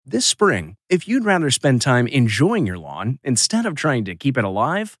This spring, if you'd rather spend time enjoying your lawn instead of trying to keep it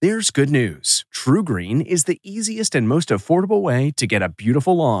alive, there's good news. TruGreen is the easiest and most affordable way to get a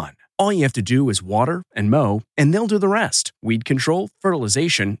beautiful lawn. All you have to do is water and mow, and they'll do the rest. Weed control,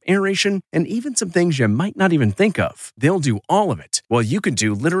 fertilization, aeration, and even some things you might not even think of. They'll do all of it, while you can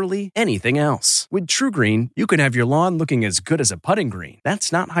do literally anything else. With TruGreen, you can have your lawn looking as good as a putting green.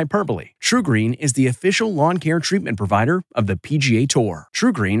 That's not hyperbole. TruGreen is the official lawn care treatment provider of the PGA Tour.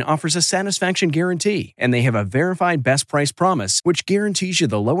 TruGreen offers a satisfaction guarantee, and they have a verified best price promise, which guarantees you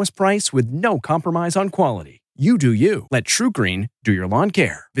the lowest price with no compromise on quality. You do you. Let TruGreen do your lawn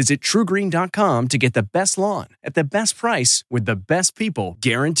care. Visit TruGreen.com to get the best lawn at the best price with the best people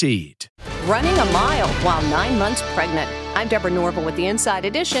guaranteed. Running a mile while 9 months pregnant. I'm Deborah Norville with the Inside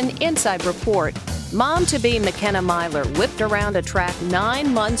Edition Inside Report. Mom-to-be McKenna Myler whipped around a track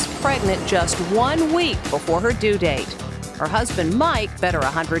 9 months pregnant just 1 week before her due date. Her husband, Mike, bet her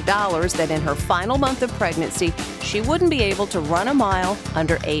 $100 that in her final month of pregnancy, she wouldn't be able to run a mile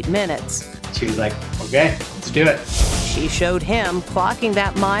under 8 minutes. She was like, okay, let's do it. She showed him clocking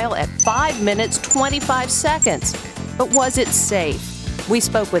that mile at 5 minutes, 25 seconds. But was it safe? We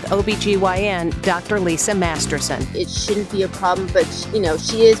spoke with OBGYN Dr. Lisa Masterson. It shouldn't be a problem, but,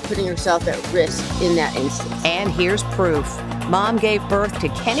 she is putting herself at risk in that instance. And here's proof. Mom gave birth to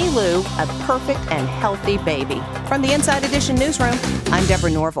Kenny Lou, a perfect and healthy baby. From the Inside Edition newsroom, I'm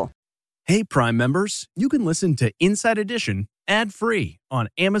Deborah Norville. Hey, Prime members, you can listen to Inside Edition ad-free on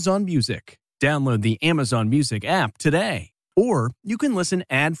Amazon Music. Download the Amazon Music app today. Or you can listen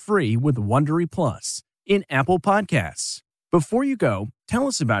ad-free with Wondery Plus in Apple Podcasts. Before you go, tell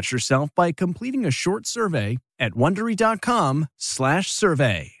us about yourself by completing a short survey at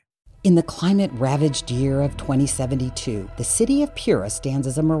Wondery.com/survey. In the climate-ravaged year of 2072, the city of Pura stands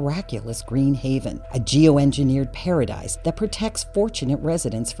as a miraculous green haven, a geoengineered paradise that protects fortunate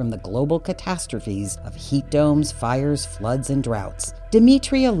residents from the global catastrophes of heat domes, fires, floods, and droughts.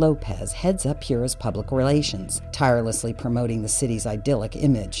 Demetria Lopez heads up Pura's public relations, tirelessly promoting the city's idyllic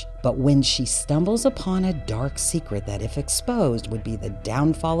image. But when she stumbles upon a dark secret that, if exposed, would be the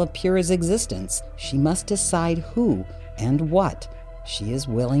downfall of Pura's existence, she must decide who and what she is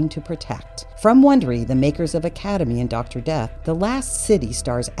willing to protect. From Wondery, the makers of Academy and Dr. Death, The Last City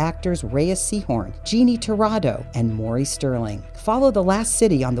stars actors Reyes Sehorn, Jeannie Torrado, and Maury Sterling. Follow The Last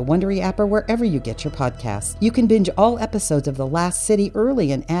City on the Wondery app or wherever you get your podcasts. You can binge all episodes of The Last City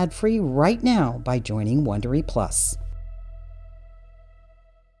early and ad-free right now by joining Wondery Plus.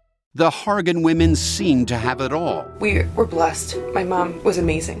 The Hargan women seemed to have it all. We were blessed. My mom was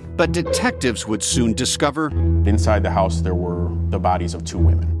amazing. But detectives would soon discover inside the house there were the bodies of 2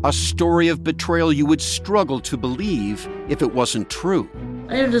 women. A story of betrayal you would struggle to believe if it wasn't true.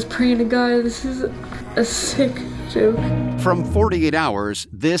 I am just praying to God, this is a sick joke. From 48 Hours,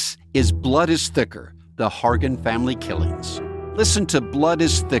 this is Blood is Thicker, the Hargan Family Killings. Listen to Blood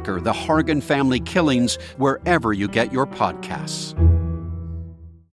is Thicker, the Hargan Family Killings wherever you get your podcasts.